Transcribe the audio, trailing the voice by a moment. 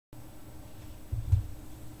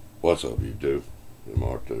What's up, YouTube?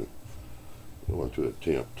 MR2. I want to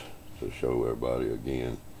attempt to show everybody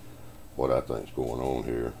again what I think's going on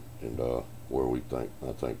here, and where I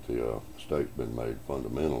think the mistake's been made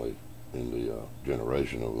fundamentally in the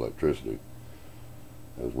generation of electricity.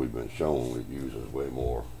 As we've been shown, it uses way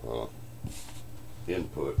more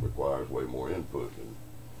input, requires way more input than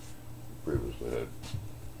previously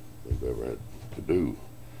they've ever had to do.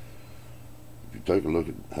 If you take a look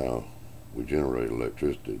at how we generate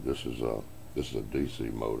electricity, this is a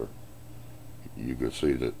DC motor. You can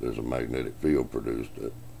see that there's a magnetic field produced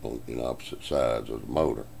in opposite sides of the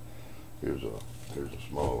motor. Here's a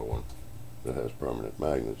smaller one that has permanent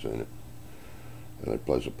magnets in it, and they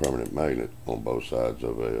place a permanent magnet on both sides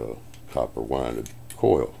of a copper winded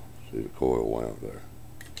coil. See the coil wound there.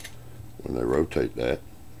 When they rotate that, it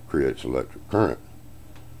creates electric current.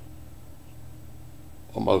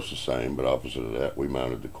 Almost the same, but opposite of that, we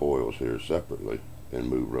mounted the coils here separately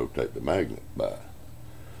and rotate the magnet by.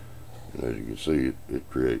 And as you can see, it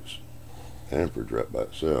creates amperage right by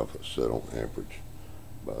itself. It's set on amperage,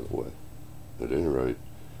 by the way. At any rate,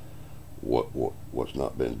 what's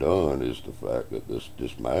not been done is the fact that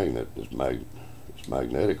this magnet is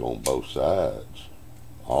magnetic on both sides.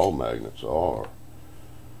 All magnets are.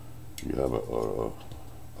 You have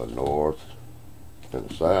a north and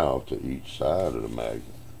a south to each side of the magnet.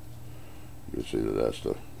 You can see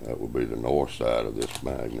that would be the north side of this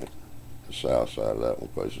magnet. The south side of that one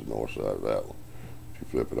faces the north side of that one. If you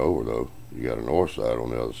flip it over though, you got a north side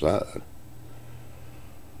on the other side.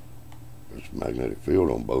 There's a magnetic field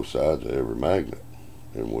on both sides of every magnet.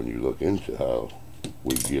 And when you look into how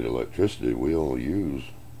we get electricity, we only use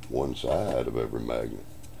one side of every magnet,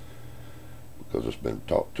 because it's been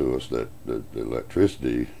taught to us that the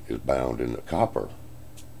electricity is bound in the copper,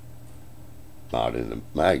 not in the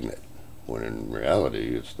magnet, when in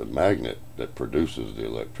reality it's the magnet that produces the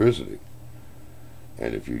electricity.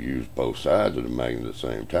 And if you use both sides of the magnet at the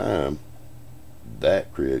same time,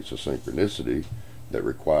 that creates a synchronicity that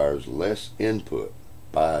requires less input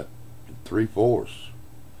by 3/4.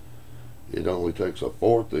 It only takes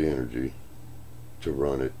 1/4 the energy to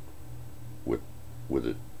run it with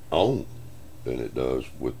it on than it does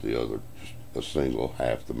with the other, just a single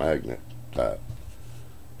half the magnet type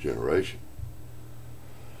generation.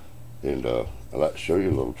 And I'd like to show you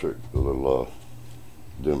a little trick, a little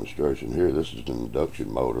demonstration here. This is an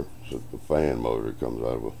induction motor. It's a fan motor that comes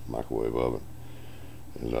out of a microwave oven.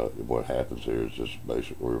 And what happens here is just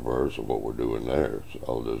basic reverse of what we're doing there. So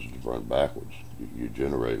all it does is run backwards. You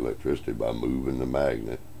generate electricity by moving the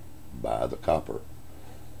magnet by the copper.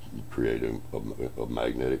 You create a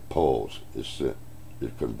magnetic pulse. It's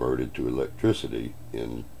converted to electricity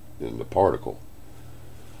in the particle.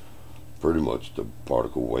 Pretty much the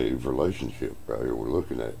particle wave relationship right here we're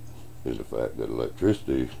looking at is the fact that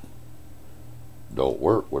electricity don't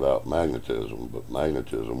work without magnetism, but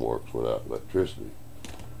magnetism works without electricity.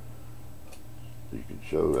 You can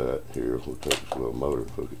show that here. We'll take this little motor,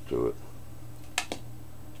 hook it to it.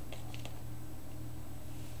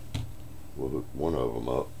 We'll hook one of them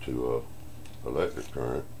up to electric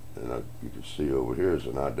current, and you can see over here is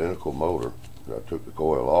an identical motor. I took the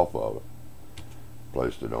coil off of it,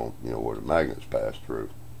 placed it on, where the magnets pass through,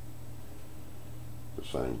 the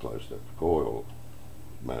same place that the coil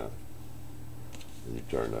is mounted. And you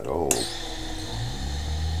turn that on,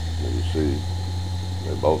 and you see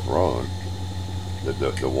they both run.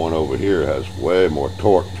 The one over here has way more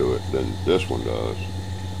torque to it than this one does.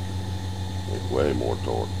 It's way more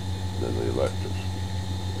torque than the electric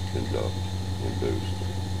induced.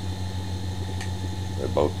 They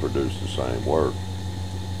both produce the same work.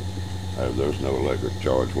 There's no electric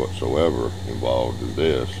charge whatsoever involved in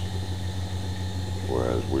this,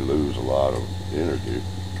 whereas we lose a lot of energy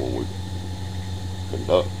when we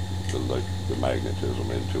conduct the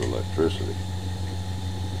magnetism into electricity.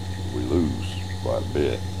 We lose quite a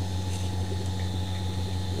bit,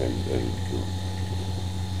 and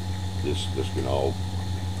this can all,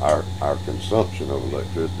 our consumption of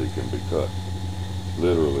electricity can be cut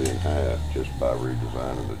literally in half just by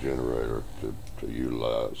redesigning the generator to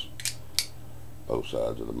utilize both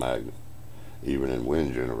sides of the magnet. Even in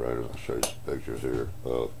wind generators, I'll show you some pictures here.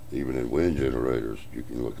 Even in wind generators, you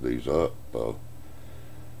can look these up.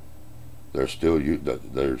 They're still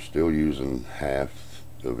using half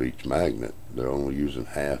of each magnet. They're only using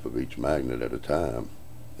half of each magnet at a time.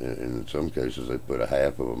 And in some cases, they put a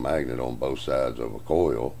half of a magnet on both sides of a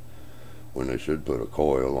coil when they should put a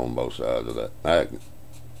coil on both sides of that magnet.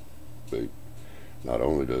 But not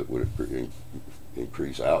only would it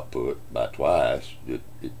increase output by twice, it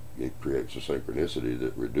creates a synchronicity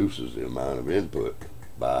that reduces the amount of input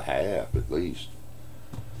by half at least.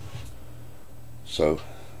 So,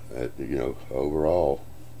 you know, overall,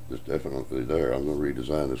 it's definitely there. I'm going to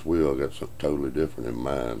redesign this wheel. I got something totally different in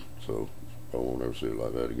mind, so I won't ever see it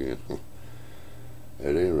like that again.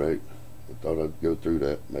 At any rate, I thought I'd go through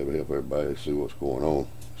that, maybe help everybody see what's going on.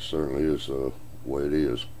 It certainly is the way it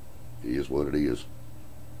is. It is what it is.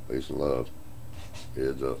 Peace and love.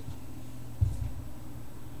 Heads up.